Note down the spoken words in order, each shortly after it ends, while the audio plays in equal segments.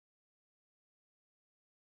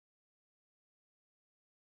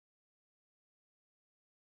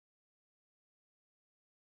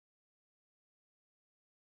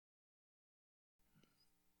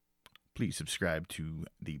Please subscribe to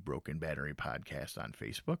the Broken Battery Podcast on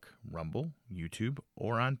Facebook, Rumble, YouTube,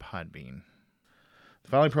 or on Podbean.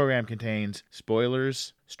 The following program contains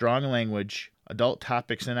spoilers, strong language, adult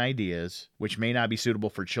topics and ideas, which may not be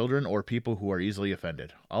suitable for children or people who are easily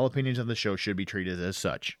offended. All opinions of the show should be treated as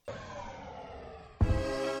such.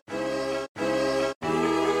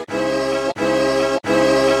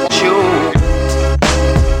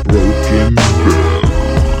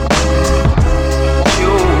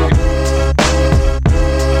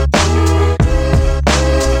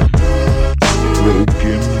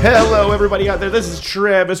 Hello, everybody out there. This is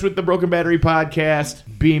Travis with the Broken Battery Podcast,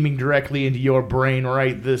 beaming directly into your brain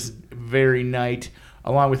right this very night.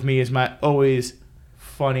 Along with me is my always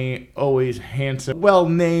funny, always handsome,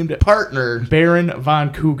 well-named partner, Baron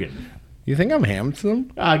Von Coogan. You think I'm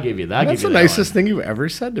handsome? I'll give you that. That's the nicest thing you've ever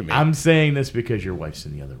said to me. I'm saying this because your wife's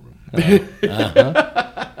in the other room.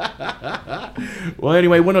 Well,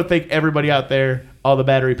 anyway, I want to thank everybody out there, all the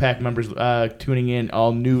Battery Pack members tuning in,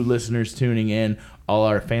 all new listeners tuning in, all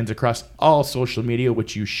our fans across all social media,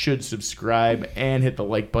 which you should subscribe and hit the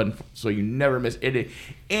like button so you never miss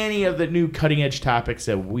any of the new cutting-edge topics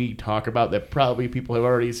that we talk about that probably people have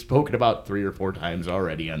already spoken about 3 or 4 times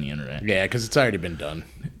already on the internet. Yeah, because it's already been done.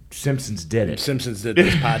 Simpsons did it. Simpsons did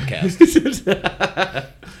this podcast.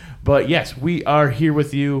 But yes, we are here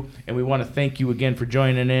with you, and we want to thank you again for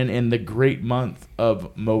joining in the great month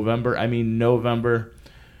of November.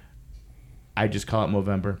 I just call it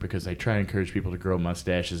Movember because I try to encourage people to grow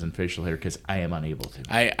mustaches and facial hair because I am unable to.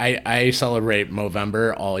 I celebrate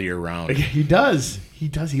Movember all year round. He does. He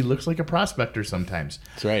looks like a prospector sometimes.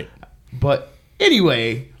 That's right. But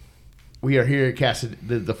anyway, we are here at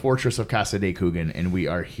the Fortress of Casa de Coogan, and we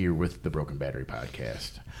are here with the Broken Battery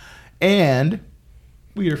Podcast. And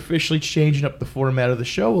we are officially changing up the format of the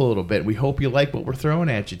show a little bit. We hope you like what we're throwing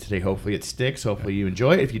at you today. Hopefully it sticks. Hopefully you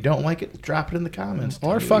enjoy it. If you don't like it, drop it in the comments.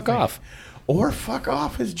 Or fuck off. Or fuck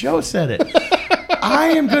off, as Joe said it. I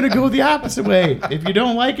am going to go the opposite way. If you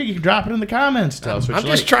don't like it, you can drop it in the comments. Tell us what I'm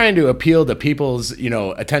just trying to appeal to people's,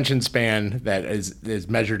 attention span that is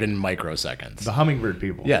measured in microseconds. The hummingbird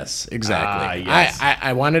people. Yes, exactly. Yes.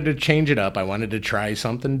 I wanted to change it up. I wanted to try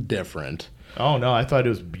something different. Oh, no, I thought it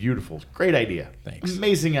was beautiful. Great idea. Thanks.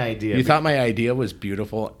 Amazing idea. You thought my idea was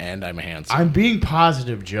beautiful and I'm handsome. I'm being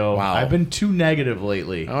positive, Joe. Wow. I've been too negative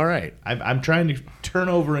lately. All right. I'm trying to turn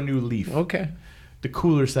over a new leaf. Okay. The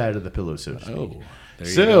cooler side of the pillow, so to speak. Oh, there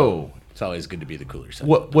you so, go. It's always good to be the cooler side.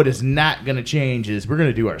 What is not going to change is we're going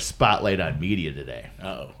to do our spotlight on media today.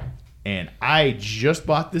 Uh-oh. And I just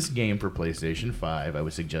bought this game for PlayStation 5. I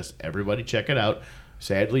would suggest everybody check it out.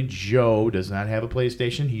 Sadly, Joe does not have a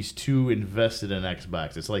PlayStation. He's too invested in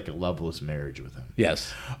Xbox. It's like a loveless marriage with him.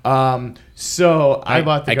 Yes. So I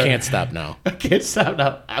bought the. I can't stop now. I can't stop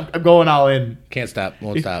now. I'm going all in. Can't stop.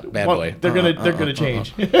 Won't stop. Bad boy. They're gonna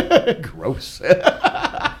change. Gross.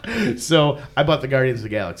 So I bought the Guardians of the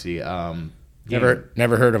Galaxy.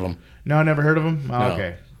 Never heard of them. No, never heard of them. Oh, No.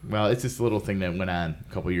 Okay. Well, it's this little thing that went on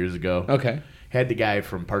a couple years ago. Okay. Had the guy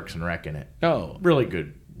from Parks and Rec in it. Oh. Really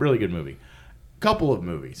good movie. Couple of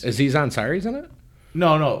movies. Is Zizan Ansari's in it?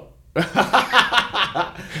 No.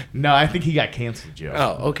 No, I think he got canceled, Joe.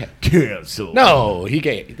 Oh, okay. Canceled. No,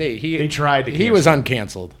 they tried to cancel. He was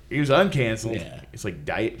uncanceled. He was uncanceled. Yeah. It's like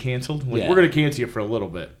diet canceled. Like, Yeah. we're going to cancel you for a little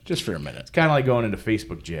bit. Just for a minute. It's kind of like going into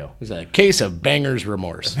Facebook jail. It's a case of banger's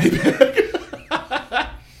remorse.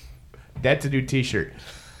 That's a new T-shirt.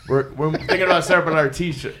 We're thinking about starting our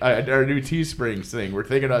T-shirt, our new Teesprings thing. We're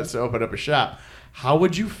thinking about to open up a shop. How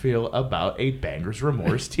would you feel about a Banger's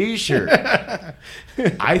Remorse T-shirt?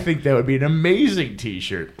 I think that would be an amazing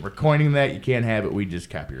T-shirt. We're coining that. You can't have it. We just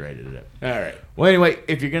copyrighted it. All right. Well, anyway,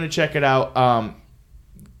 if you're going to check it out,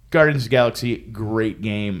 Guardians of the Galaxy, great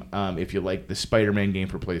game. If you like the Spider-Man game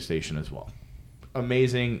for PlayStation as well.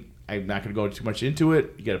 Amazing. I'm not going to go too much into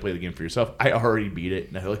it. You got to play the game for yourself. I already beat it,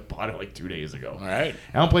 and I bought it 2 days ago. All right.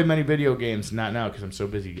 I don't play many video games, not now, because I'm so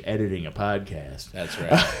busy editing a podcast. That's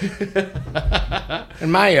right. And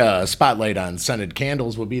my spotlight on scented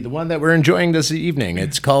candles will be the one that we're enjoying this evening.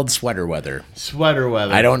 It's called Sweater Weather. Sweater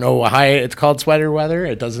Weather. I don't know why it's called Sweater Weather.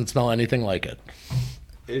 It doesn't smell anything like it.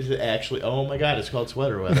 Is it actually? Oh my God! It's called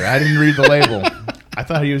Sweater Weather. I didn't read the label. I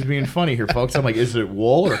thought he was being funny here, folks. I'm like, is it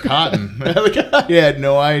wool or cotton? He had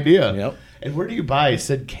no idea. Yep. And where do you buy? It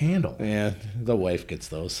said candle. Yeah, the wife gets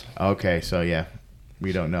those. Okay, so yeah,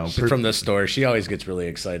 we don't know. From the store. She always gets really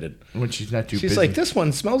excited. When she's not too busy. She's like, this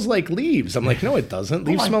one smells like leaves. I'm like, no, it doesn't.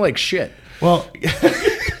 Leaves smell like shit. Well,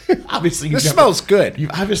 obviously, this smells good.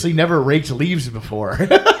 You've obviously never raked leaves before.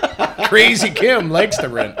 Crazy Kim likes to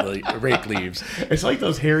rake leaves. It's like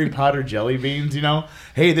those Harry Potter jelly beans, you know?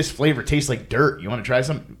 Hey, this flavor tastes like dirt. You want to try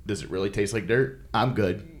some? Does it really taste like dirt? I'm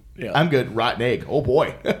good. Yeah. I'm good. Rotten egg. Oh,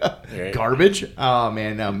 boy. Right. Garbage? Oh,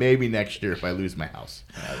 man. Now, maybe next year if I lose my house.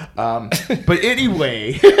 But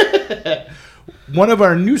anyway, one of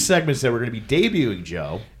our new segments that we're going to be debuting,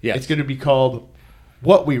 Joe, Yes. it's going to be called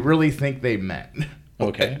What We Really Think They Meant.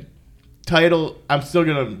 Okay. Title, I'm still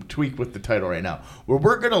going to tweak with the title right now, where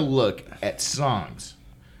we're going to look at songs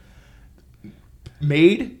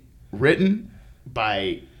made, written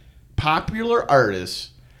by popular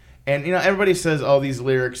artists. And, you know, everybody says, oh, these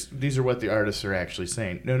lyrics, these are what the artists are actually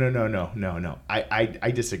saying. No.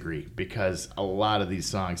 I disagree, because a lot of these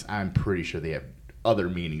songs, I'm pretty sure they have other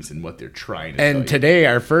meanings in what they're trying to tell And you. today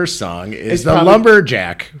our first song is It's The probably-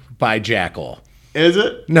 Lumberjack by Jackal. Is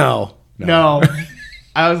it? No. No.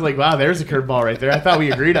 I was like, wow, there's a curveball right there. I thought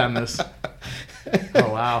we agreed on this.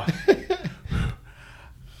 Oh, wow.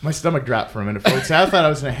 My stomach dropped for a minute, folks. I thought I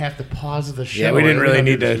was going to have to pause the show. Yeah, we didn't really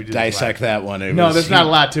need We to did dissect that one. No, there's not a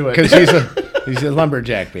lot to it. Because he's a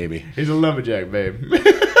lumberjack, baby. He's a lumberjack, babe.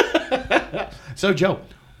 So, Joe,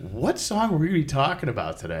 what song were we going to be talking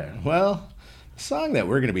about today? Well, the song that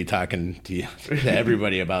we're going to be talking to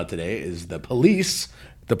everybody about today is The Police.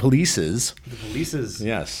 The Police's. The Police's.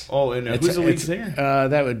 Yes. Oh, and who's the lead singer?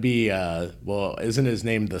 That would be, well, isn't his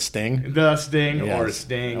name The Sting? The Sting Yes. or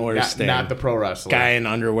Sting. Or not, Sting. Not the pro wrestler. Guy in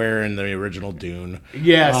underwear in the original Dune.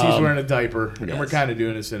 Yes, he's wearing a diaper. And yes. we're kind of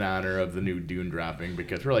doing this in honor of the new Dune dropping,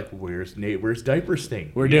 because we're like, where's Diaper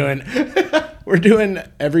Sting? We're doing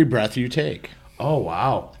Every Breath You Take. Oh,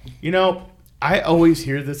 wow. You know, I always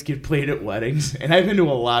hear this get played at weddings, and I've been to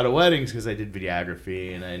a lot of weddings because I did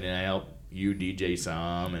videography, and I helped you DJ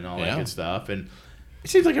some and all that good stuff. And it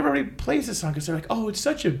seems like everybody plays this song because they're like, oh, it's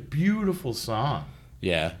such a beautiful song.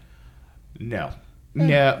 Yeah. No.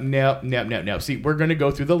 See, we're going to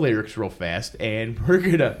go through the lyrics real fast, and we're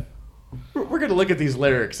gonna look at these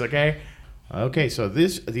lyrics, okay? Okay, so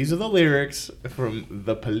these are the lyrics from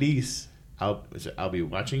The Police. I'll be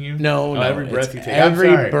watching you. No, Every breath you take.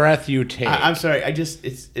 Every breath you take. I'm sorry.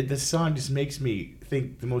 The song just makes me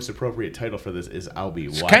think the most appropriate title for this is "I'll be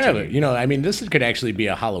watching." Kind you. of, you know, I mean, this could actually be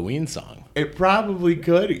a Halloween song. It probably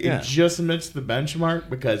could. It Yeah. just missed the benchmark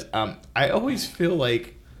because I always feel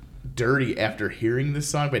like dirty after hearing this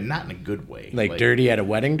song, but not in a good way. Like Dirty at a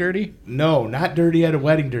Wedding Dirty? No, not dirty at a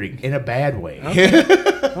wedding dirty. In a bad way.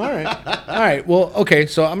 All right. Well, okay,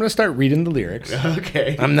 so I'm going to start reading the lyrics.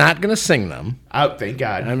 Okay. I'm not going to sing them. Oh, thank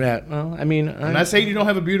God. I'm not saying you don't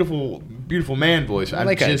have a beautiful man voice. I'm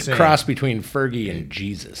like just a saying. cross between Fergie and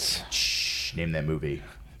Jesus. Shh, name that movie.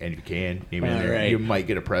 And if you can, name it in All there. right. You might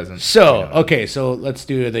get a present. So, okay, so let's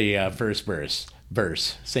do the first verse.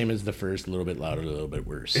 Same as the first, a little bit louder, a little bit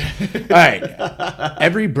worse. All right.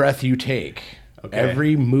 Every breath you take,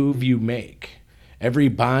 every move you make, every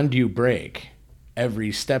bond you break,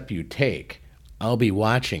 every step you take, I'll be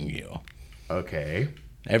watching you. Okay.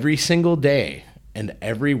 Every single day and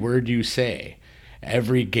every word you say,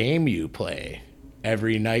 every game you play,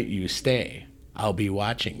 every night you stay, I'll be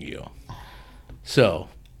watching you. So,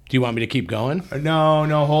 do you want me to keep going?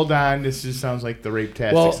 No, hold on. This just sounds like the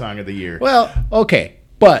Rape-tastic song of the year. Well, okay,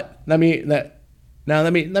 but let me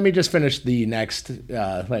just finish the next,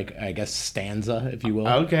 I guess stanza, if you will.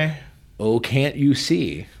 Okay. Oh, can't you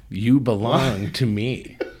see? You belong to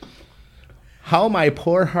me. How my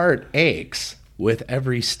poor heart aches with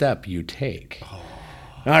every step you take.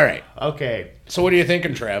 All right. Okay. So, what are you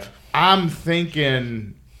thinking, Trev? I'm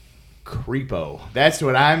thinking creepo. That's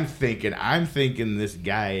what I'm thinking. I'm thinking this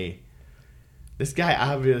guy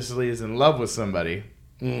obviously is in love with somebody.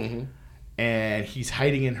 Mm-hmm. And he's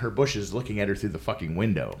hiding in her bushes looking at her through the fucking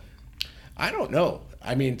window. I don't know.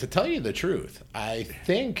 I mean, to tell you the truth, I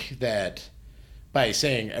think that by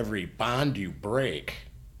saying every bond you break,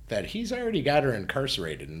 that he's already got her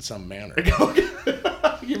incarcerated in some manner.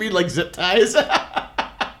 You mean like zip ties?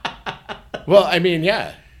 Well, I mean,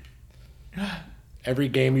 yeah. Every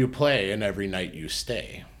game you play and every night you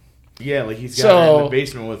stay. Yeah, like he's got her in the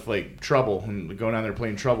basement with like Trouble and going down there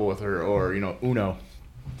playing Trouble with her, or Uno.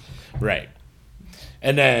 Right.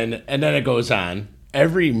 And then it goes on.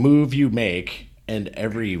 Every move you make and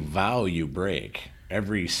every vow you break,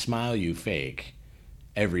 every smile you fake,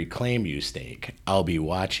 every claim you stake, I'll be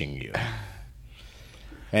watching you.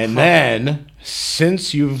 And then,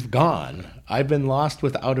 since you've gone, I've been lost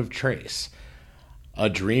without a trace. A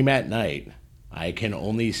dream at night, I can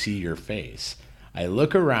only see your face. I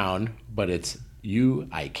look around, but it's you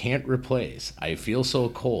I can't replace. I feel so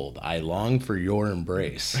cold, I long for your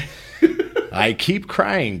embrace. I keep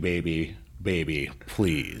crying, baby, baby,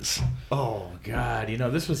 please. Oh God,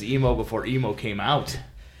 this was emo before emo came out.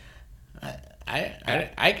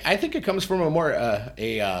 I think it comes from a more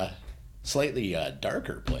slightly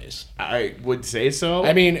darker place. I would say so.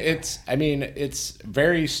 I mean, it's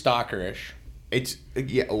very stalkerish.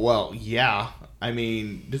 Yeah. I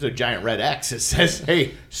mean, there's a giant red X that says,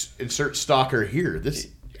 "Hey, insert stalker here." This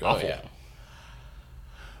is awful. Yeah.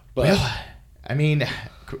 But I mean,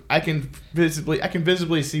 I can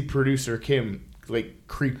visibly see producer Kim like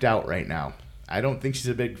creeped out right now. I don't think she's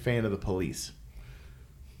a big fan of the police.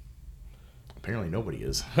 Apparently, nobody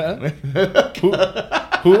is.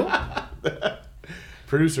 who?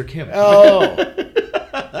 Producer Kim. Oh.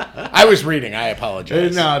 I was reading. I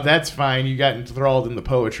apologize. No, that's fine. You got enthralled in the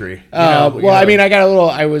poetry. I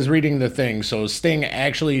was reading the thing. So Sting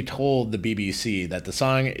actually told the BBC that the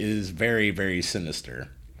song is very, very sinister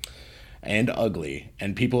and ugly,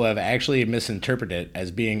 and people have actually misinterpreted it as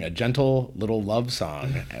being a gentle little love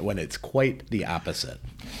song when it's quite the opposite.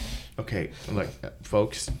 Okay, look,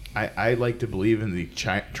 folks, I like to believe in the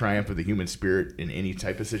triumph of the human spirit in any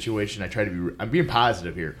type of situation. I'm being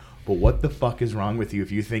positive here. But what the fuck is wrong with you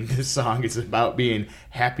if you think this song is about being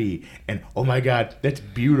happy and, oh my God, that's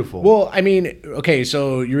beautiful? Well, I mean, okay,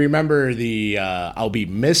 so you remember the I'll Be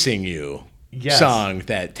Missing You song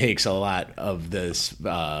that takes a lot of this,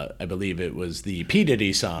 I believe it was the P.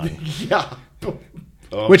 Diddy song. Yeah.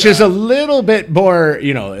 Which is a little bit more,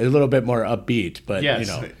 upbeat, but,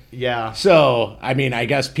 yes. Yeah. So, I mean, I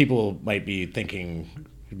guess people might be thinking...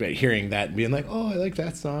 But hearing that and being like, oh, I like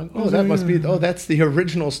that song. Oh, that must be, that's the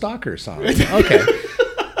original Stalker song. Okay.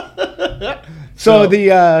 So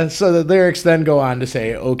the lyrics then go on to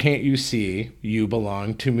say, oh, can't you see you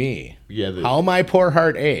belong to me? Yeah. How my poor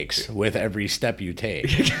heart aches with every step you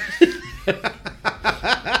take.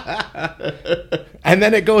 And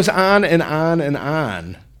then it goes on and on and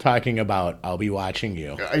on talking about, I'll be watching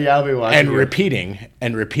you. Yeah, I'll be watching you.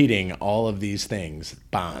 Repeating all of these things.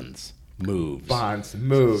 Bonds.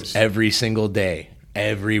 Moves. Every single day.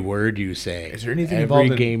 Every word you say. Is there anything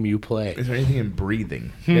every game you play? Is there anything in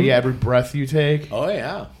breathing? Yeah, every breath you take. Oh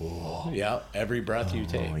yeah. Whoa. Yeah, every breath you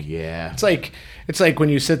take. Oh yeah. It's like when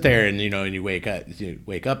you sit there and and you wake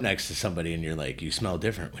up next to somebody and you're like, you smell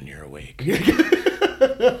different when you're awake.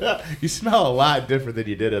 You smell a lot different than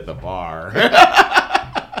you did at the bar.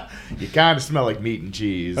 You kind of smell like meat and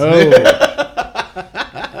cheese. Oh.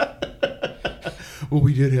 Well,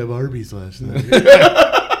 we did have Arby's last night.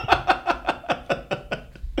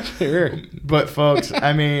 Sure. But, folks,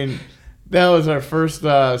 I mean, that was our first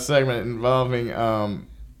segment involving...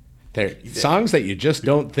 They're songs that you just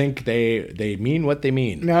don't think they mean what they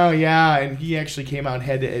mean. No, yeah, and he actually came out and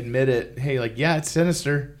had to admit it. Hey, it's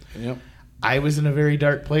sinister. Yep. I was in a very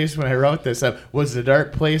dark place when I wrote this. Was the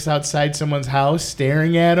dark place outside someone's house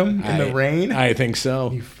staring at him in the rain? I think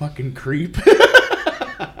so. You fucking creep.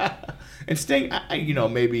 And Sting,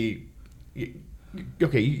 maybe...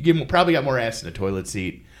 Okay, you probably got more ass in the toilet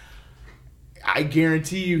seat. I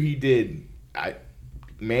guarantee you he did.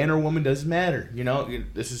 Man or woman doesn't matter.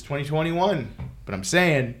 This is 2021. But I'm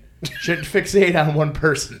saying, shouldn't fixate on one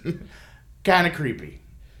person. Kind of creepy.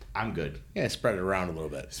 I'm good. Yeah, spread it around a little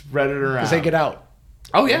bit. Spread it around. Because they get out.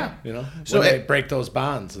 Oh, yeah. So they break those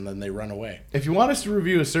bonds and then they run away. If you want us to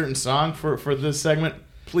review a certain song for this segment...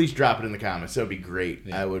 Please drop it in the comments. That would be great.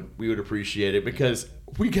 Yeah. We would appreciate it because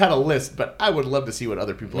we got a list, but I would love to see what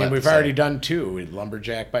other people have we've to say. already done two. We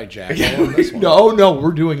Lumberjack by Jackal. This one. No,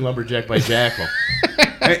 we're doing Lumberjack by Jackal.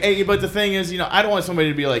 But the thing is, I don't want somebody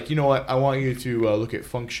to be like, you know what, I want you to look at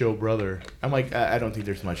Funk Show Brother. I'm like, I don't think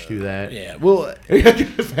there's much to that. Yeah, we'll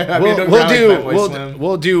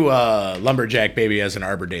do Lumberjack Baby as an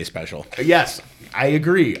Arbor Day special. Yes. I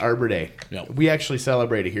agree, Arbor Day. Yep. We actually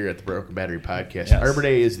celebrate it here at the Broken Battery Podcast. Yes. Arbor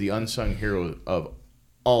Day is the unsung hero of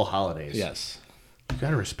all holidays. Yes. You got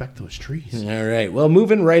to respect those trees. All right. Well,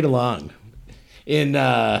 moving right along. In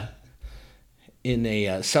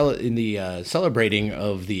celebrating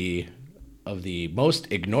of the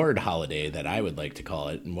most ignored holiday that I would like to call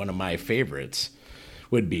it, and one of my favorites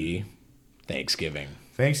would be Thanksgiving.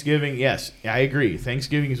 Thanksgiving, yes, I agree.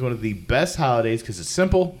 Thanksgiving is one of the best holidays because it's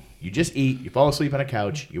simple. You just eat, you fall asleep on a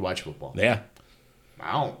couch, you watch football. Yeah.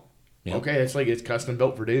 Wow. Yep. Okay, it's custom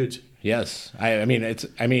built for dudes. Yes. I mean,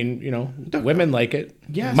 women like it.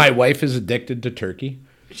 Yes. My wife is addicted to turkey.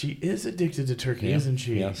 She is addicted to turkey, isn't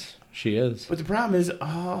she? Yes, she is. But the problem is,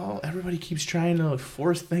 everybody keeps trying to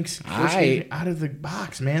force Thanksgiving out of the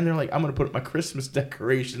box, man. They're like, I'm going to put up my Christmas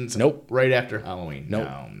decorations right after Halloween. Nope.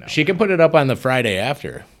 No. She can put it up on the Friday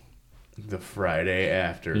after. The Friday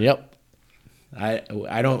after. Yep.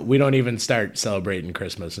 We don't even start celebrating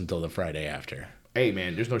Christmas until the Friday after. Hey,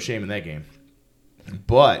 man, there's no shame in that game.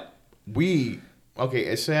 But okay,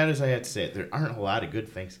 as sad as I had to say it, there aren't a lot of good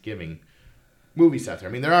Thanksgiving movies out there.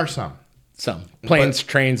 I mean, there are some. Some planes,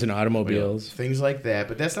 trains, and automobiles, things like that.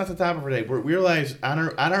 But that's not the topic for today. We realize on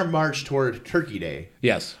our march toward Turkey Day,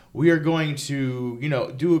 yes, we are going to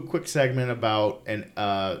do a quick segment about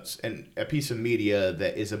a piece of media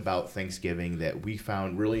that is about Thanksgiving that we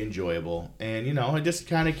found really enjoyable, and just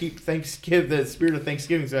kind of keep the spirit of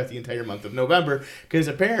Thanksgiving throughout the entire month of November, because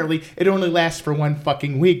apparently it only lasts for one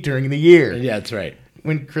fucking week during the year. Yeah, that's right.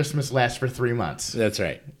 When Christmas lasts for 3 months. That's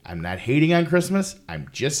right. I'm not hating on Christmas. I'm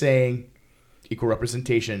just saying. Equal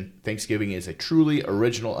representation. Thanksgiving is a truly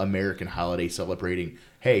original American holiday celebrating,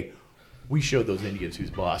 hey, we showed those Indians who's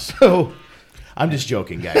boss. So I'm just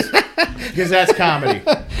joking, guys. Because that's comedy.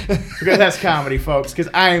 Because that's comedy, folks. Because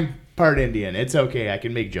I'm part Indian. It's okay. I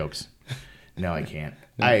can make jokes. No, I can't.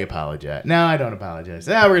 I apologize. No, I don't apologize.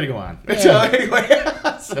 Now we're going to go on.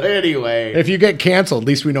 Yeah. So anyway. If you get canceled, at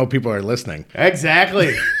least we know people are listening.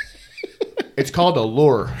 Exactly. It's called a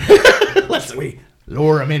lure. We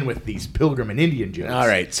lure them in with these Pilgrim and Indian jokes. All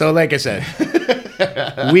right. So like I said,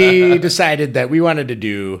 we decided that we wanted to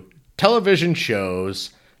do television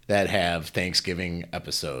shows that have Thanksgiving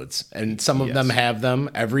episodes. And some of them have them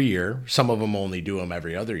every year. Some of them only do them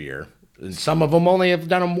every other year. And some of them only have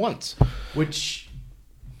done them once. Which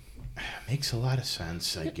makes a lot of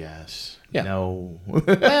sense, I guess. Yeah. No.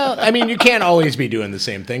 Well, I mean, you can't always be doing the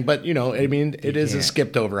same thing. But, it is a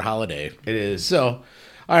skipped over holiday. It is. So,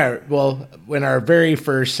 all right. Well, in our very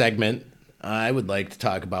first segment, I would like to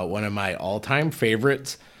talk about one of my all-time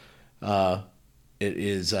favorites. It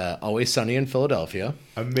is Always Sunny in Philadelphia.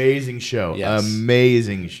 Amazing show. Yes.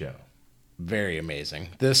 Amazing show. Very amazing.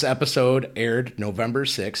 This episode aired November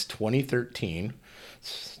 6, 2013.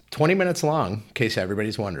 It's 20 minutes long, in case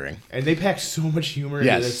everybody's wondering. And they pack so much humor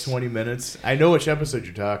into this 20 minutes. I know which episode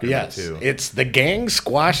you're talking about, too. It's The Gang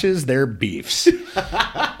Squashes Their Beefs.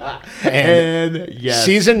 and yes.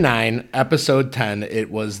 Season 9, Episode 10,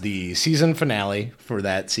 it was the season finale for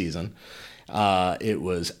that season. It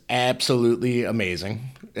was absolutely amazing.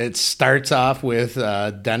 It starts off with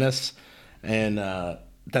Dennis and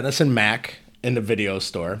Mac in the video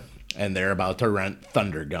store, and they're about to rent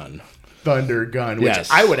Thunder Gun.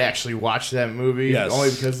 Which I would actually watch that movie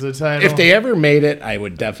only because of the title. If they ever made it, I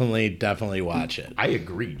would definitely watch it. I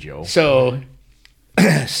agree, Joe. So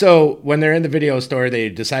when they're in the video store, they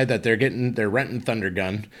decide that they're renting Thunder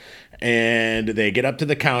Gun, and they get up to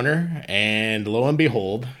the counter, and lo and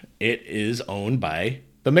behold, it is owned by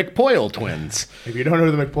the McPoyle twins. If you don't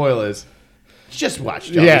know who the McPoyle is, just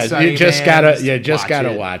watch it. You just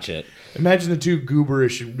gotta watch it. Imagine the two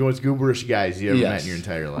most gooberish guys you ever met in your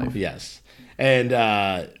entire life. Yes. And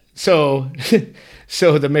so the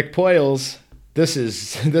McPoyles, this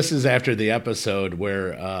is after the episode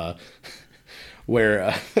where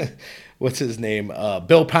what's his name?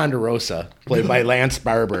 Bill Ponderosa, played by Lance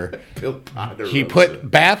Barber. Bill Ponderosa. He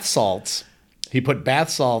put bath salts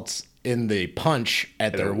in the punch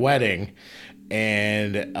at their wedding,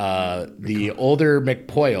 and the older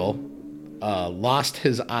McPoyle lost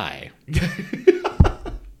his eye.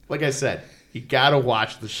 Like I said, you gotta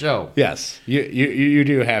watch the show. Yes, you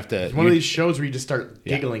do have to. It's one of these shows where you just start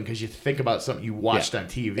giggling because you think about something you watched on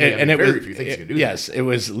TV. And very few things can do that. Yes, it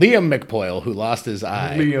was Liam McPoyle who lost his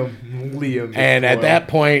eye. Liam. And McPoyle. at that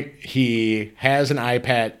point, he has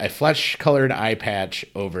a flesh-colored eye patch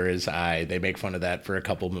over his eye. They make fun of that for a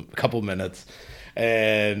couple minutes,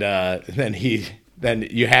 and then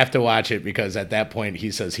you have to watch it because at that point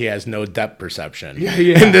he says he has no depth perception.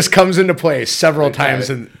 Yeah. And this comes into play several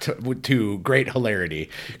times to great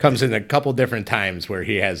hilarity. Comes in a couple different times where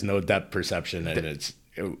he has no depth perception, and it's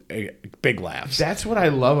big laughs. That's what I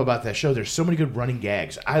love about that show. There's so many good running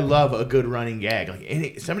gags. I love a good running gag.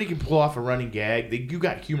 Like somebody can pull off a running gag. You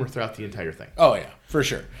got humor throughout the entire thing. Oh yeah, for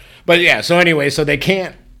sure. But yeah, so anyway, so they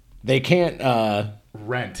can't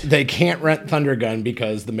rent Thunder Gun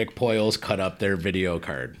because the McPoyles cut up their video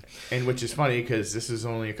card. And which is funny because this is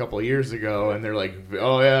only a couple of years ago, and they're like,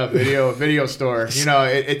 "Oh yeah, video store."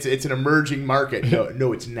 It's an emerging market.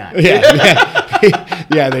 No, it's not.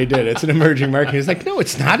 Yeah, they did. It's an emerging market. He's like, "No,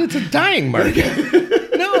 it's not. It's a dying market."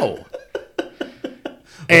 No.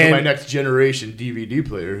 And my next generation DVD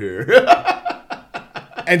player here.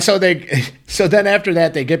 And so then after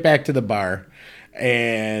that, they get back to the bar.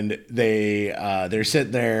 And they're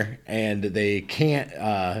sitting there and they can't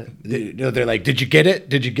they're like, did you get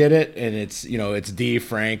it, and it's Dee,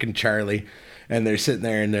 Frank, and Charlie, and they're sitting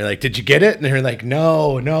there and they're like, did you get it, and they're like,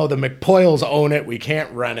 no, the McPoyles own it, we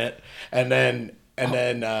can't run it. And then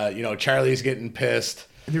Charlie's getting pissed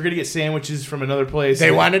They're going to get sandwiches from another place.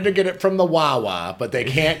 They wanted to get it from the Wawa, but they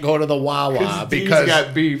can't go to the Wawa because Dee's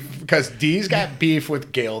got beef. Because Dee's got beef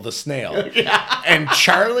with Gail the snail. And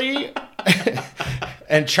Charlie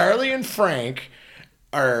and Frank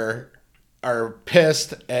are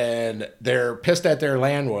pissed, and they're pissed at their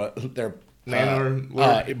landlord. They're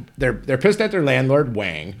pissed at their landlord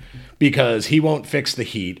Wang because he won't fix the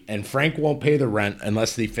heat, and Frank won't pay the rent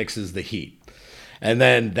unless he fixes the heat. And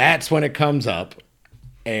then that's when it comes up,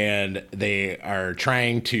 and they are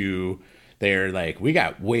trying to. They're like, we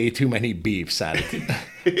got way too many beefs out of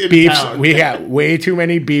beefs. Town. We got way too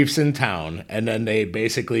many beefs in town, and then they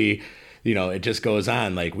basically, it just goes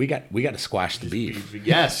on like we got to squash the beef.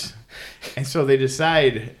 Yes, and so they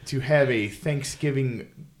decide to have a Thanksgiving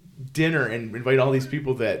dinner and invite all these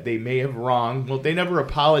people that they may have wronged. Well, they never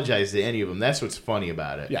apologize to any of them. That's what's funny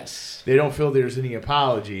about it. Yes, they don't feel there's any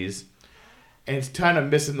apologies. And it's kind of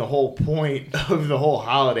missing the whole point of the whole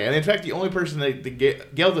holiday. And in fact, the only person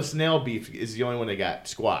Gail the Snail beef is the only one that got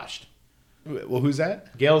squashed. Well, who's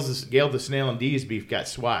that? Gail the Snail and Dee's beef got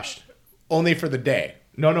squashed. Only for the day.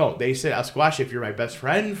 No. They said, I'll squash it if you're my best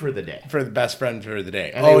friend for the day. For the best friend for the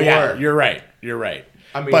day. And they were. You're right.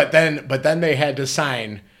 I mean, but then they had to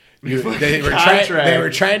sign. They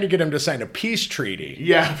were trying to get him to sign a peace treaty.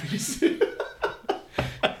 Yeah.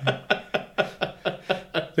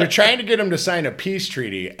 They're trying to get him to sign a peace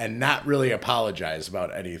treaty and not really apologize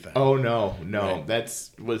about anything. Oh no! Right. That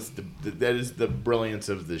is the brilliance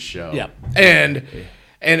of this show. Yeah, and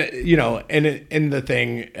in the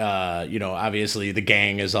thing, obviously the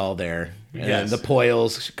gang is all there, and Yes. the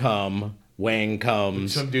Poyles come, Wang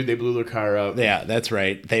comes, Some dude, they blew their car up. yeah, that's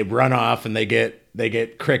right. They run off and they get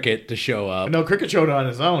Cricket to show up. No, Cricket showed on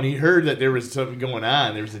his own. He heard that there was something going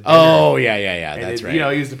on. There was a dinner. Oh yeah, And that's right.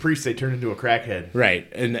 He was the priest. They turned into a crackhead. Right,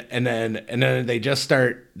 and then they just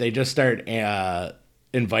start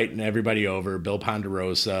inviting everybody over. Bill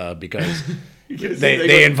Ponderosa because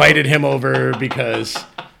they invited him over because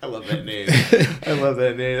I love that name.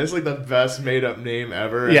 That's like the best made up name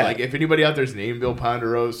ever. Yeah. Like if anybody out there's named Bill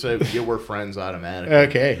Ponderosa, we're friends automatically.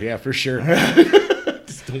 okay, yeah, for sure.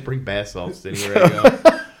 Just don't bring bath salts anywhere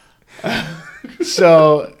I go.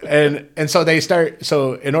 So so they start.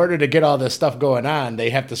 So in order to get all this stuff going on, they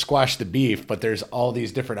have to squash the beef. But there's all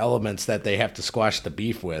these different elements that they have to squash the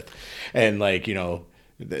beef with, and the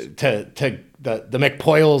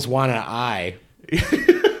McPoyles want an eye,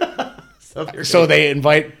 so they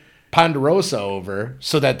invite Ponderosa over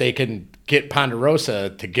so that they can get Ponderosa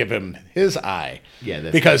to give him his eye. Yeah,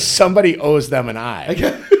 that's because somebody owes them an eye.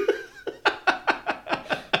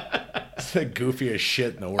 It's the goofiest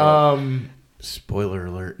shit in the world. Spoiler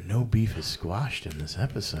alert, no beef is squashed in this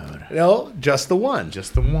episode. No, just the one.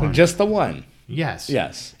 Just the one. Just the one. Yes.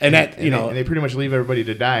 Yes. And that, And they pretty much leave everybody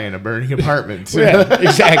to die in a burning apartment. yeah,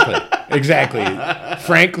 exactly.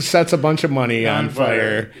 Frank sets a bunch of money on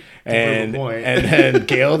fire. And then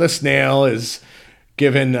Gail the Snail is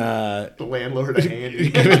giving the landlord a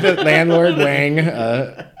handy. giving the landlord Wang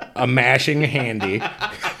a mashing handy.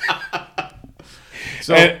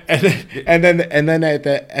 So and then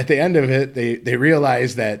at the end of it, they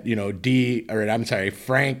realize that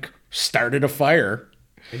Frank started a fire.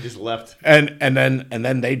 they just left. And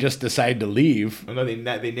then they just decide to leave. Oh, no,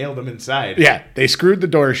 they nailed them inside. Yeah, they screwed the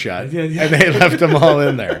door shut, Yeah. and they left them all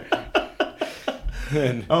in there.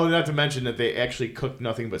 And, not to mention that they actually cooked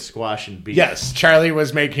nothing but squash and beef. yes, Charlie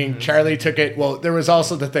took it. Well, there was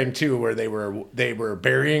also the thing too where they were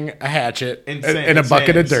burying a hatchet in a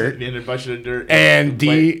bucket of dirt. In a bucket of dirt. And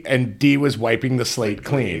D was wiping the slate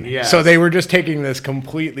clean. Yes. So they were just taking this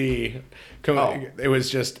completely. Oh. It was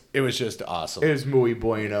just awesome. It was muy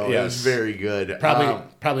bueno. It Yes. was very good.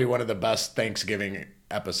 Probably one of the best Thanksgiving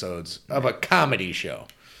episodes of a comedy show.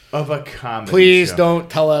 Of a comedy Please show. don't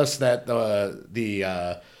tell us that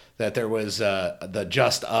that there was the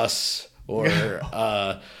Just Us or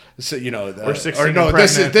or 16 or no, and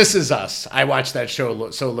this Pregnant. is Us. I watched that show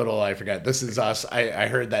so little I forgot. This is Us. I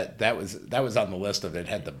heard that was on the list of it.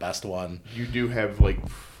 Had the best one. You do have like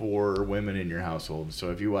 4 women in your household,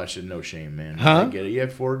 so if you watch it, no shame, man. Huh? I get it. You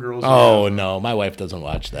have 4 girls. Oh no, my wife doesn't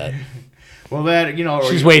watch that. Well, that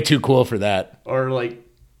She's way too cool for that.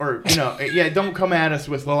 Yeah, don't come at us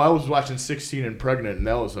with, well, I was watching 16 and Pregnant, and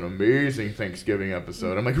that was an amazing Thanksgiving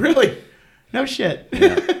episode. I'm like, really? No shit.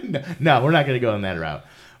 Yeah. No, we're not going to go in that route.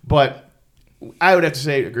 But I would have to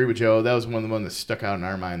say, agree with Joe. That was one of the ones that stuck out in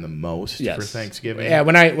our mind the most for Thanksgiving. Yeah,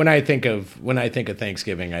 when I think of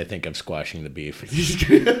Thanksgiving, I think of squashing the beef.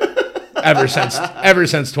 ever since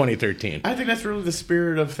 2013. I think that's really the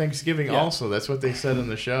spirit of Thanksgiving. Yeah. Also, that's what they said in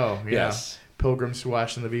the show. Yes. Pilgrims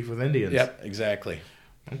squashing the beef with Indians. Yep, exactly.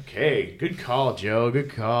 Okay, good call, Joe. Good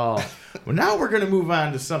call. Well, now we're gonna move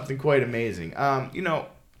on to something quite amazing.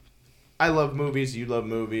 I love movies. You love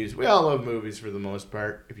movies. We all love movies for the most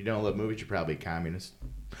part. If you don't love movies, you're probably a communist.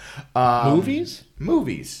 Movies?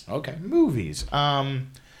 Movies. Okay. Movies. But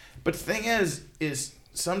the thing is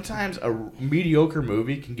sometimes a mediocre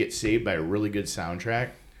movie can get saved by a really good soundtrack,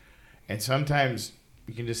 and sometimes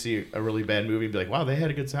you can just see a really bad movie and be like, wow, they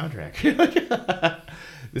had a good soundtrack.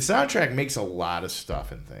 The soundtrack makes a lot of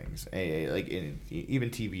stuff and things, even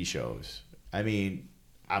TV shows. I mean,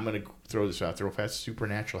 I'm going to throw this out real fast.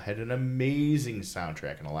 Supernatural had an amazing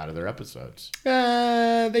soundtrack in a lot of their episodes.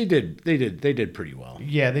 They did pretty well.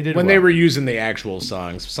 Yeah, they did When well. they were using the actual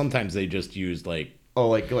songs, sometimes they just used like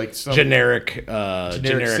some generic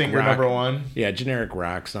singer rock. number one. Yeah, generic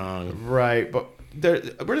rock song. Right, but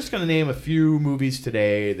we're just going to name a few movies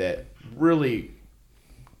today that really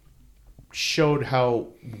showed how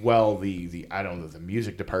well the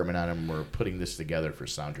music department on them were putting this together for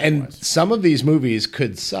soundtrack. And some of these movies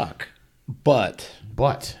could suck, but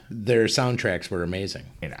their soundtracks were amazing.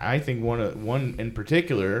 And I think one in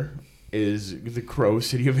particular is the Crow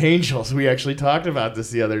City of Angels. We actually talked about this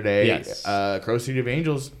the other day. Yes. Crow City of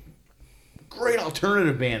Angels, great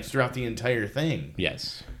alternative bands throughout the entire thing.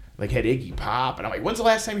 Yes. Like had Iggy Pop, and I'm like, when's the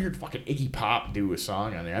last time you heard fucking Iggy Pop do a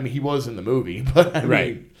song on there? I mean, he was in the movie, but I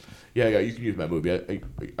mean, yeah, you can use my movie. I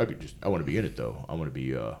want to be in it though. I want to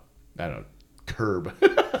be I don't know, Curb.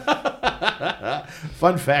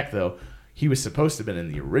 Fun fact though, he was supposed to have been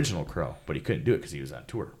in the original Crow, but he couldn't do it because he was on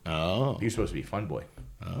tour. Oh. He was supposed to be Fun Boy.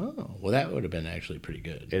 Oh, well, that would have been actually pretty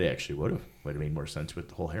good. It actually would have made more sense with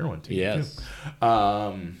the whole heroin thing. Yes.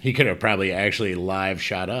 Too. He could have probably actually live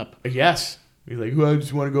shot up. Yes. He's like, well, I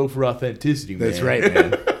just want to go for authenticity, man. That's right,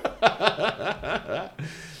 man.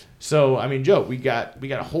 So, I mean, Joe, we got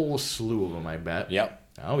a whole slew of them, I bet. Yep.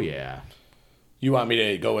 Oh, yeah. You want me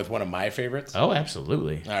to go with one of my favorites? Oh,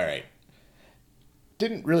 absolutely. All right.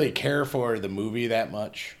 Didn't really care for the movie that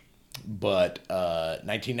much, but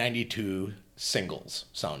 1992 Singles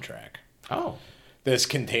soundtrack. Oh. This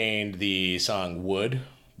contained the song Wood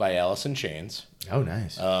by Alice in Chains. Oh,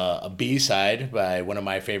 nice. A B-side by one of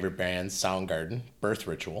my favorite bands, Soundgarden, Birth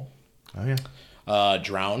Ritual. Oh, yeah.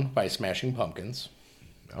 Drown by Smashing Pumpkins.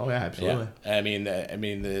 Oh, yeah, absolutely. Yeah. I mean,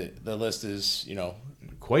 the list is,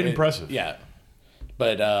 Quite impressive. Yeah.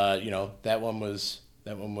 But, that one was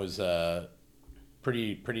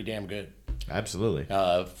pretty damn good. Absolutely.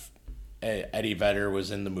 Eddie Vedder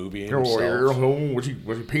was in the movie Was he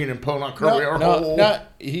peeing and pulling on Curly? No,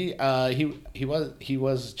 he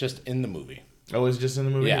was just in the movie. Oh, was just in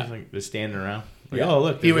the movie? Yeah. He was like just standing around. Like, Yeah. oh,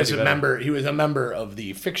 look. He was Eddie a Vedder. member. He was a member of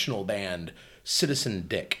the fictional band Citizen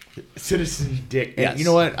Dick. Citizen Dick. And Yes. you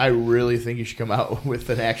know what? I really think you should come out with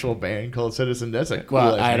an actual band called Citizen Dick. That's a cool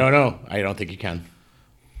Well, ass I name. don't know. I don't think you can.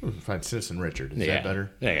 Find Citizen Richard. Is that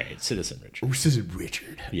better? Yeah, it's Citizen Richard. Oh, Citizen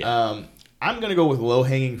Richard. Yeah. I'm going to go with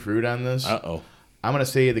low-hanging fruit on this. Uh-oh. I'm going to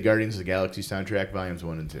say the Guardians of the Galaxy soundtrack, volumes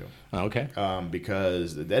 1 and 2. Okay.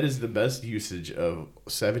 Because that is the best usage of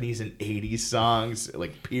 70s and 80s songs,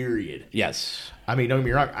 like, period. Yes. I mean, don't get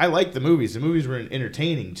me wrong. I like the movies. The movies were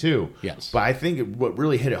entertaining, too. Yes. But I think what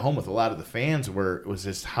really hit it home with a lot of the fans was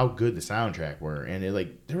just how good the soundtrack were. And,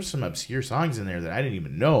 there were some obscure songs in there that I didn't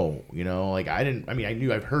even know, I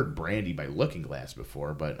knew I've heard Brandy by Looking Glass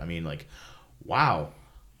before, but, wow.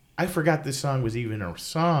 I forgot this song was even a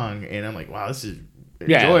song, and I'm like, wow, this is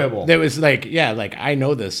enjoyable. There was I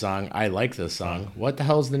know this song. I like this song. What the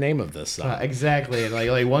hell's the name of this song? Exactly. And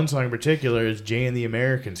like one song in particular is Jay and the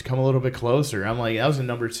Americans, Come a Little Bit Closer. I'm like, that was in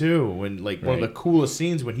number 2 when one of the coolest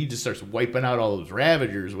scenes when he just starts wiping out all those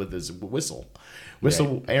Ravagers with his whistle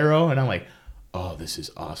arrow, and I'm like, oh, this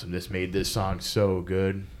is awesome. This made this song so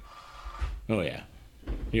good. Oh yeah.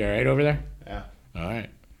 You all right over there? Yeah. All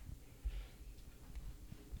right.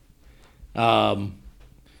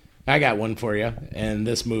 I got one for you, and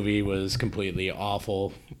this movie was completely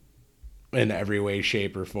awful in every way,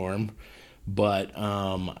 shape, or form. But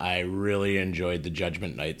I really enjoyed the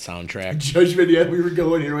Judgment Night soundtrack. Judgment, yeah, we were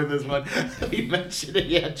going here with this one. We mentioned it,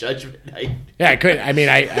 yeah, Judgment Night. Yeah, I could. I mean,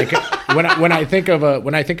 I could, when I think of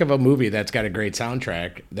a movie that's got a great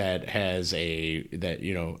soundtrack that has It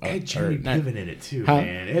had Jeremy Piven in it too,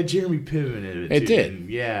 man. It had Jeremy Piven in it. It too. did. And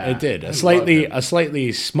yeah, it did. I A love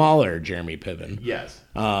slightly smaller Jeremy Piven. Yes.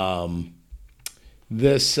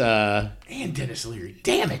 This and Dennis Leary.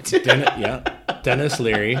 Damn it. Dennis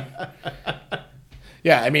Leary.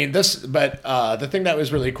 Yeah, I mean this, but the thing that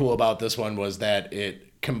was really cool about this one was that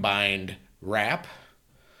it combined rap,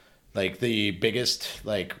 like the biggest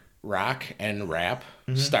rock and rap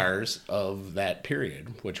stars of that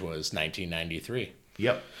period, which was 1993.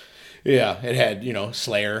 Yep. Yeah, it had,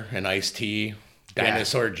 Slayer and Ice-T,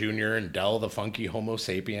 Dinosaur Jr. and Del the Funky Homo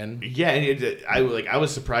Sapien. Yeah, and I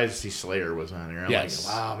was surprised to see Slayer was on there. I'm Yes.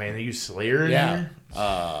 like, wow, man, they used Slayer in there?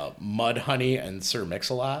 Mudhoney and Sir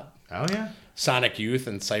Mix-a-Lot. Oh, yeah. Sonic Youth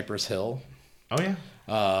and Cypress Hill. Oh, yeah.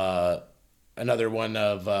 Another one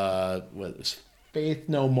of was Faith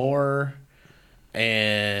No More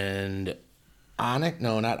and Onyx.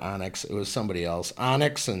 No, not Onyx. It was somebody else.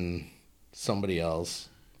 Onyx and somebody else.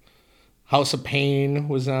 House of Pain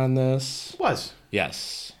was on this. Was.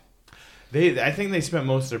 Yes. I think they spent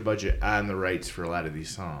most of their budget on the rights for a lot of these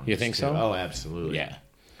songs. You think so? Oh, absolutely. Yeah.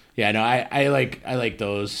 Yeah, no, I like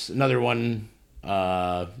those. Another one,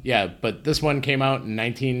 but this one came out in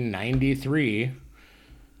 1993,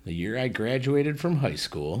 the year I graduated from high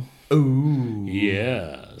school. Ooh.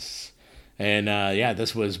 Yes. And,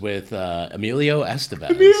 this was with Emilio Estevez.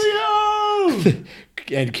 Emilio!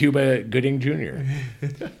 And Cuba Gooding Jr.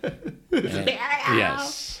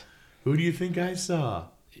 Yes. Who do you think I saw?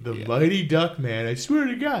 The Mighty Duck Man. I swear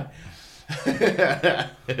to God.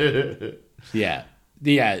 Yeah.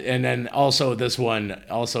 Yeah, and then also this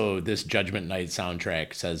Judgment Night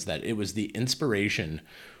soundtrack says that it was the inspiration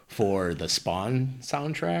for the Spawn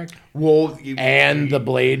soundtrack and the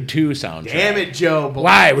Blade 2 soundtrack. Damn it, Joe.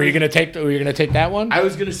 Why? Were you gonna take that one? I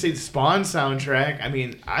was gonna say the Spawn soundtrack. I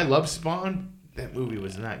mean, I love Spawn. That movie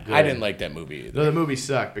was not good. I didn't like that movie either. No, the movie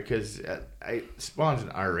sucked because Spawn's an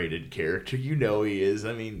R-rated character. You know he is.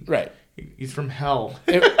 I mean, right. He's from hell.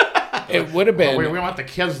 It would have been. We want the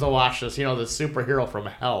kids to watch this. The superhero from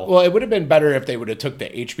hell. Well, it would have been better if they would have took the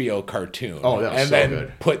HBO cartoon. Oh, that was and so then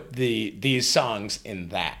good. Put these songs in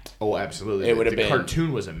that. Oh, absolutely. It would have been. The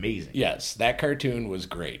cartoon was amazing. Yes, that cartoon was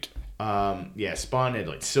great. Spawn had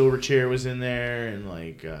Silverchair was in there, and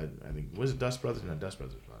I think was it Dust Brothers? No, Dust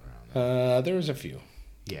Brothers was around. There was a few.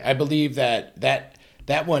 Yeah, I believe that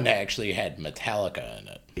one actually had Metallica in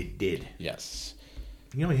it. It did. Yes.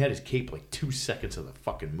 He only had his cape 2 seconds of the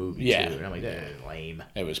fucking movie. Yeah. Too. And I'm like, that is lame.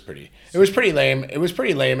 It was pretty lame. It was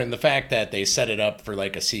pretty lame, and the fact that they set it up for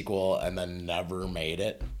a sequel and then never made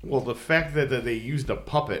it. Well, the fact that they used a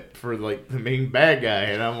puppet for the main bad guy,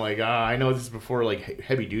 and I'm like, I know this is before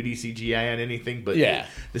heavy duty CGI on anything, but yeah,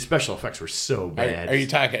 the special effects were so bad. Are you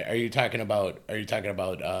talking about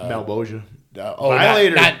Malboja?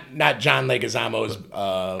 Violator. Not John Leguizamo's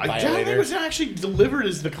Violator. John Leguizamo actually delivered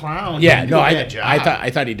as the clown. Yeah, no, I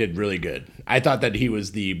thought he did really good. I thought that he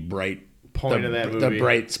was the bright point of that movie, the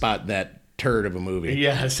bright spot in that turd of a movie.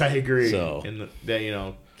 Yes, I agree. So, and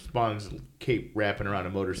that Spawn's cape wrapping around a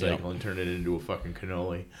motorcycle and turned it into a fucking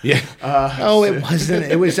cannoli. Yeah. It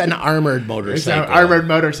wasn't. It was an armored motorcycle. It's an armored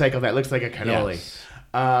motorcycle that looks like a cannoli.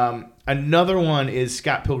 Yes. Another one is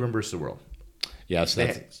Scott Pilgrim vs. the World. Yes,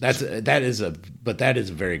 that is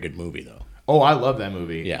a very good movie though. Oh, I love that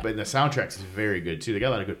movie. Yeah, but the soundtrack's very good too. They got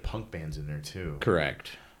a lot of good punk bands in there too.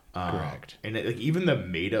 Correct. And even the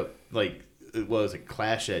made up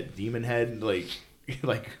Clash at Demon Head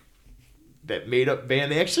that made up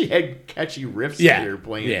band. They actually had catchy riffs that they were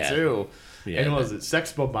playing too. Yeah, and was it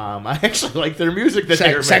Sex Bomb? I actually like their music that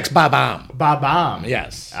they were Sex Bomb. Bomb.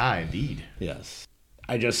 Yes. Indeed. Yes.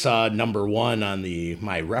 I just saw number 1 on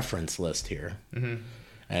my reference list here,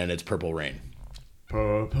 and it's Purple Rain.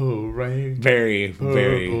 Purple Rain. Very,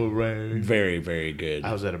 very, Purple Rain. Very, very good.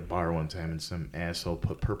 I was at a bar one time, and some asshole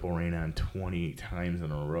put Purple Rain on 20 times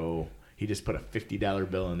in a row. He just put a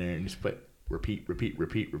 $50 bill in there and just put repeat, repeat,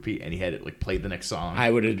 repeat, repeat, and he had it played the next song.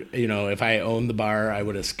 I would have, if I owned the bar, I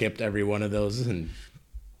would have skipped every one of those and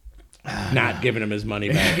not given him his money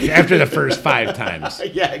back after the first 5 times.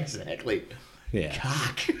 Yeah, exactly. Yeah.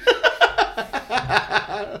 Cock.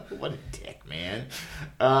 What a dick, man.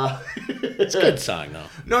 It's a good song, though.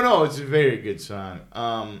 No, it's a very good song.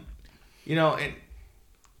 And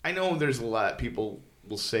I know there's a lot people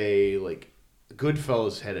will say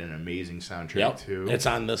Goodfellas had an amazing soundtrack too. It's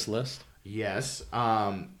on this list. Yes.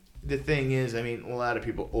 The thing is, a lot of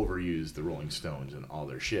people overuse the Rolling Stones and all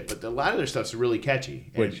their shit, but a lot of their stuff's really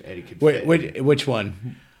catchy. Which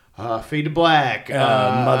one? Fade to Black,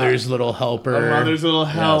 Mother's Little Helper. Mother's Little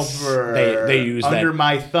Helper. Yes. They use Under that.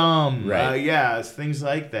 My Thumb. Right. Things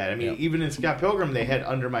like that. Even in Scott Pilgrim, they had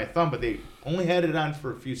Under My Thumb, but they only had it on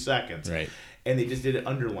for a few seconds. Right. And they just did it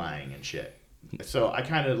underlying and shit. So I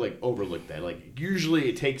kind of overlooked that. Usually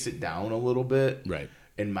it takes it down a little bit. Right.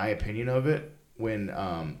 In my opinion of it, when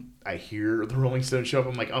I hear the Rolling Stones show up,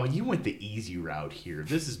 I'm like, oh, you went the easy route here.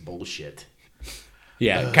 This is bullshit.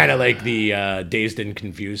 Yeah, kind of like the Dazed and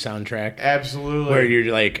Confused soundtrack. Absolutely. Where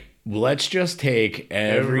you're like, let's just take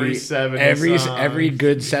Every 70s song. every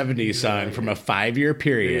good 70s song from a 5-year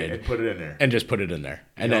period and put it in there. and just put it in there.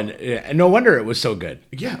 And then and no wonder it was so good.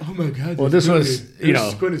 Yeah. Oh my God. Well, this was, you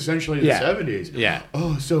know, quintessentially yeah, the 70s. yeah.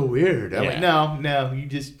 Oh, so weird. I'm Yeah. like, no, you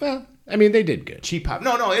just Well, I mean, they did good. cheap pop.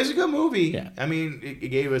 No, it's a good movie. Yeah. I mean, it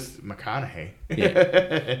gave us McConaughey.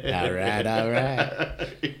 Yeah. All right.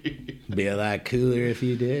 Be a lot cooler if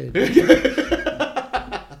you did.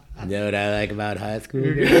 You know what I like about high school?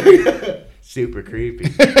 Super creepy.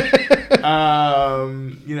 You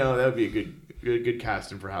know, that would be a good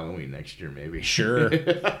costume for Halloween next year, maybe. Sure. We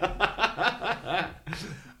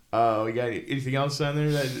got anything else on there?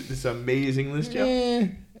 This amazing list, Joe?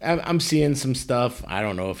 I'm seeing some stuff. I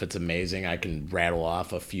don't know if it's amazing. I can rattle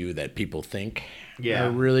off a few that people think Yeah.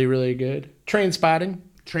 are really, really good. Train Spotting.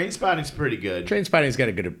 Trainspotting's pretty good. Train Spotting's got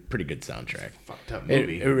a pretty good soundtrack. Fucked up It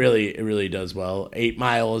movie. really does well. 8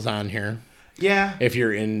 Mile is on here. Yeah. If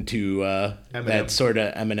you're into Eminem. that sort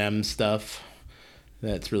of Eminem stuff,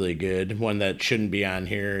 that's really good. One that shouldn't be on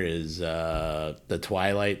here is the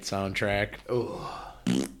Twilight soundtrack. Oh.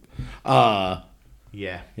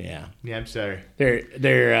 Yeah. Yeah. Yeah, I'm sorry. They're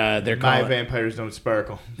My calling vampires don't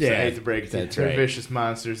sparkle. So Yeah, I hate to break it to you. that's They're right. vicious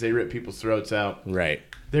monsters. They rip people's throats out. right.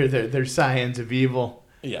 They're scions of evil.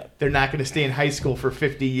 Yeah. They're not going to stay in high school for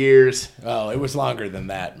 50 years. Oh, it was longer than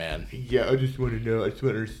that, man. Yeah, I just want to know. I just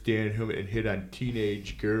want to understand him and hit on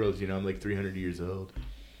teenage girls. You know, I'm like 300 years old.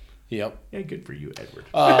 Yep. Yeah, good for you, Edward.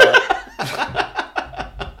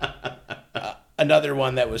 Another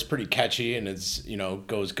one that was pretty catchy and is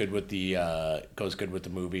goes good with the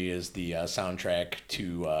movie is the soundtrack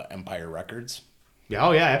to Empire Records. Yeah,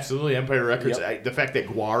 oh yeah, absolutely. Empire Records. Yep. The fact that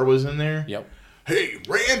Guar was in there. Yep. Hey,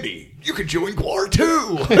 Randy, you can join Guar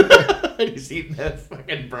too. He's eating that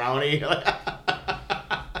fucking brownie.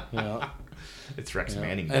 Yeah. It's Rex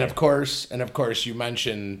Manning. And of course, you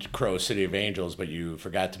mentioned Crow, City of Angels, but you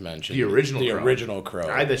forgot to mention The original Crow. original Crow.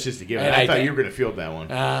 That's just a given. And I I thought think- you were going to field that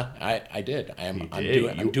one. I did. I'm did.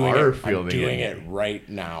 doing You are it. fielding I'm doing it. it right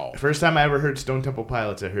now. First time I ever heard Stone Temple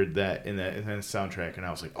Pilots, I heard that in the soundtrack, and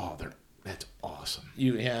I was like, oh, that's awesome.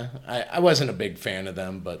 I wasn't a big fan of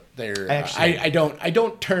them, but they're Actually- I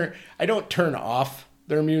don't turn off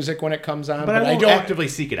their music when it comes on, But I won't don't actively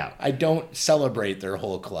seek it out. I don't celebrate their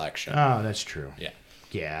whole collection. Oh, that's true. Yeah.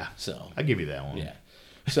 Yeah. So I'll give you that one. yeah.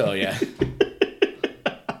 So yeah.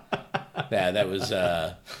 Yeah, that was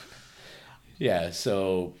yeah,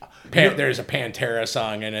 so there's a Pantera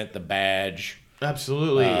song in it, The Badge.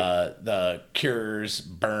 Absolutely. The Cure's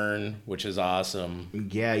Burn, which is awesome.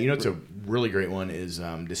 Yeah, you know what's a really great one is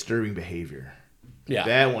Disturbing Behavior. Yeah.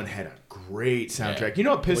 That one had a great soundtrack. Yeah. You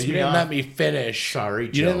know what pissed Well, you me didn't off? let me finish. Sorry,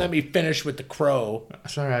 You Joe. didn't let me finish with The Crow.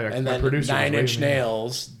 Sorry, And my then producer was 9 Inch waving me.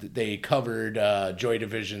 Nails, they covered Joy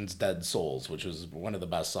Division's Dead Souls, which was one of the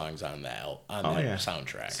best songs on that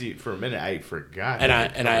soundtrack. See, for a minute, I forgot. And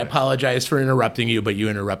I apologize for interrupting you, but you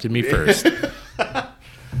interrupted me first.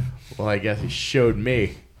 Well, I guess he showed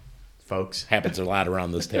me, folks. Happens a lot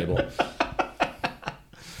around this table.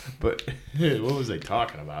 But what was I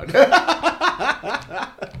talking about?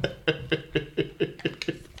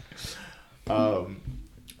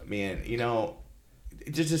 Man, you know,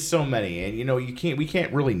 there's just so many, and you know, we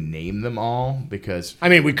can't really name them all because I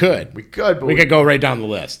mean, we could. we could, but We could go right down the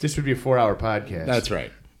list. this would be a 4-hour podcast. That's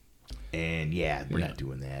right. And yeah, we're not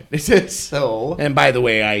doing that. So And by the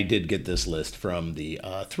way, I did get this list from the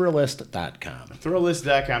Thrillist.com.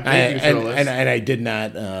 Thrillist.com. Thank you, Thrillist. And I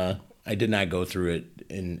did not go through it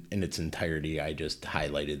in its entirety. I just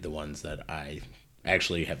highlighted the ones that I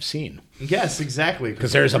actually have seen. Yes, exactly.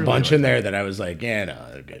 Because there's a bunch in there that I was like, yeah, no,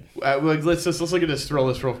 they're good. Well, let's look at this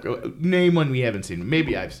Thrillist. Name one we haven't seen.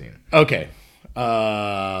 Maybe I've seen. Okay.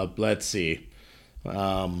 Let's see.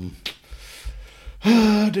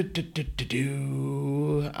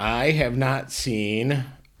 I have not seen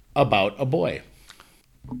About a Boy.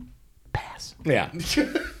 Pass. Yeah.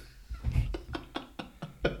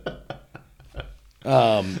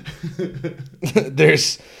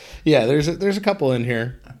 There's a couple in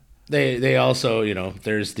here. They also,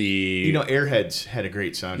 there's the You know, Airheads had a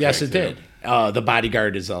great soundtrack. yes, it too. did. The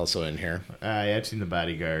Bodyguard is also in here. I've seen The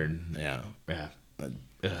Bodyguard. Yeah. Yeah.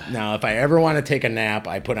 Now, if I ever want to take a nap,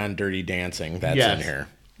 I put on Dirty Dancing. That's Yes. in here.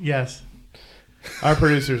 Yes. Our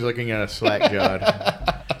producer's looking at us slack-jawed.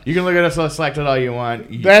 You can look at us slack-jawed all you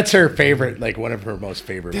want. That's her favorite, like one of her most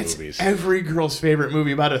favorite That's movies. every girl's favorite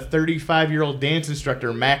movie about a 35-year-old dance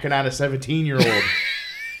instructor macking on a 17-year-old.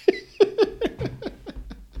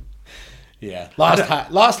 Yeah,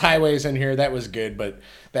 Lost Highways in here. That was good, but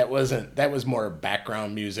that was more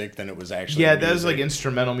background music than it was actually. Yeah, that was like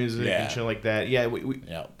instrumental music Yeah. and shit like that. Yeah, we're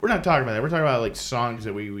Yeah. not talking about that. We're talking about like songs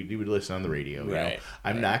that we would listen on the radio. You know? Right.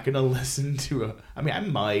 I'm not gonna listen to I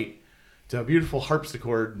might to a beautiful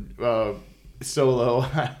harpsichord solo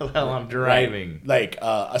while I'm driving. Like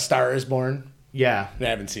A Star Is Born. Yeah. I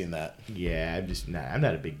haven't seen that. Yeah, I'm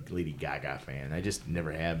not a big Lady Gaga fan. I just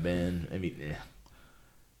never have been. I mean,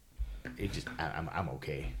 I'm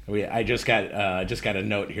okay. I just got a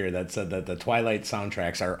note here that said that the Twilight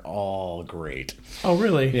soundtracks are all great. Oh,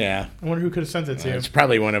 really? Yeah, I wonder who could have sent it to you. it's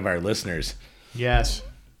probably one of our listeners. Yes.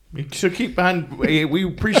 So keep on. We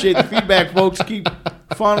appreciate the feedback, folks. Keep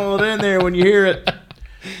funneling it in there when you hear it.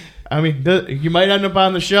 I mean, you might end up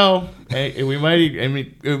on the show. We might. I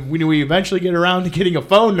mean, when we eventually get around to getting a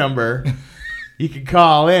phone number, you can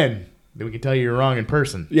call in. Then we can tell you you're wrong in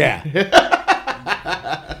person. Yeah.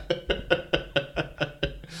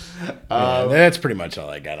 That's pretty much all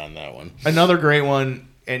I got on that one. Another great one,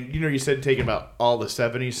 and you said taking about all the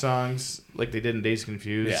 70s songs like they did in Dazed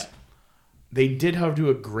Confused. Yeah. They did do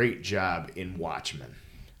a great job in Watchmen.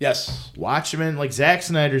 Yes. Watchmen, like Zack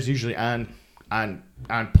Snyder's usually on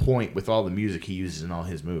point with all the music he uses in all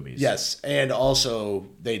his movies. Yes, and also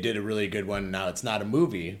they did a really good one. Now it's not a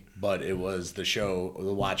movie, but it was the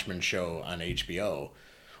Watchmen show on HBO,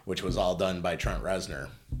 which was all done by Trent Reznor.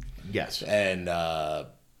 Yes. And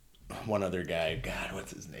one other guy, God,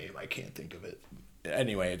 what's his name? I can't think of it.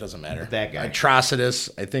 Anyway, it doesn't matter. That guy. Atrocitus,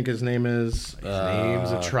 I think his name is. His name's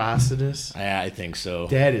Atrocitus. I think so.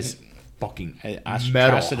 That is fucking Atrocitus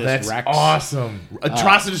metal. That's Rex. awesome.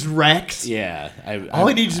 Atrocitus Rex. Yeah. All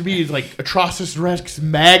he needs to be is like Atrocitus Rex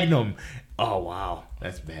Magnum. Oh, wow.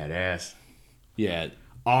 That's badass. Yeah.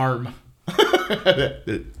 Arm.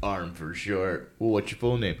 Arm for short. Well, what's your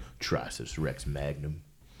full name? Atrocitus Rex Magnum.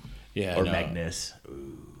 Yeah. Or Magnus.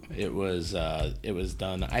 It was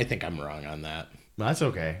done. I think I'm wrong on that. No, that's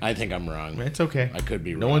okay. I think I'm wrong. It's okay. I could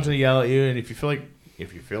be wrong. No one's gonna yell at you, and if you feel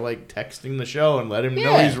like texting the show and let him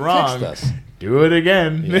know he's wrong, text us. Do it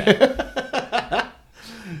again. Yeah.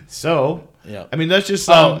 So, yeah. I mean, that's just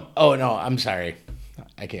oh no, I'm sorry.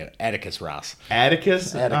 I can't. Atticus Ross.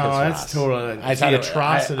 Atticus. Atticus That's Ross. totally. I I thought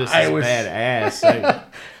Atrocitus I is was- badass.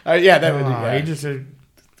 Yeah, that would. Yeah. He just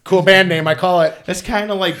Cool band name. I call it. that's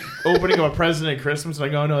kind of like opening up a present at Christmas.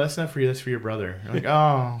 Like, oh no, that's not for you. That's for your brother. You're like,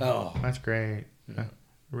 oh, that's great. I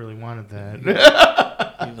really wanted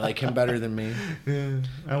that. You like him better than me. Yeah,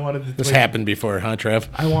 I wanted the. This happened before, huh, Trev?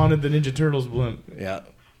 I wanted the Ninja Turtles blimp. Yeah.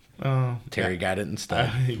 Oh, Terry got it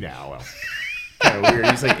instead. now, well, kind of weird.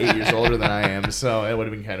 He's like 8 years older than I am, so it would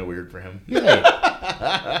have been kind of weird for him.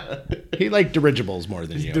 He liked dirigibles more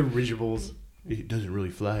than you. Dirigibles. It doesn't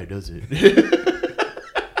really fly, does it?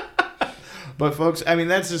 But folks, I mean,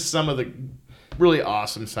 that's just some of the really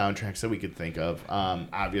awesome soundtracks that we could think of.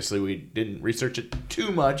 Obviously, we didn't research it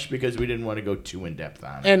too much because we didn't want to go too in depth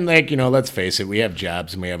on it. And let's face it, we have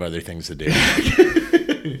jobs and we have other things to do.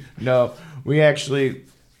 No, we actually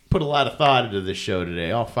put a lot of thought into this show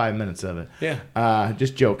today. All 5 minutes of it. Yeah.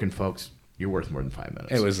 Just joking, folks. You're worth more than 5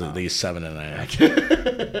 minutes. It was at least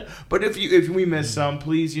 7.5. But if we miss some,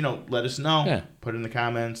 please, let us know. Yeah. Put it in the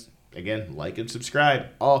comments. Again, like and subscribe.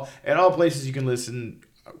 At all places you can listen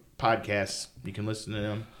podcasts. You can listen to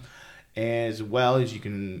them, as well as you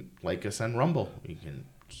can like us on Rumble. You can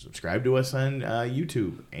subscribe to us on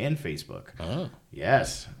YouTube and Facebook. Oh,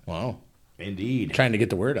 Yes, wow. indeed. Trying to get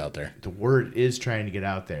the word out there. The word is trying to get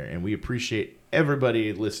out there, and we appreciate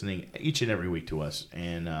everybody listening each and every week to us,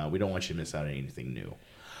 and we don't want you to miss out on anything new.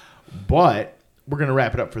 But we're going to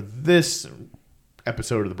wrap it up for this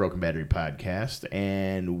episode of the Broken Battery Podcast,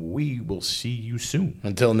 and we will see you soon.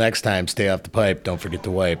 Until next time, stay off the pipe. Don't forget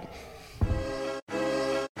to wipe.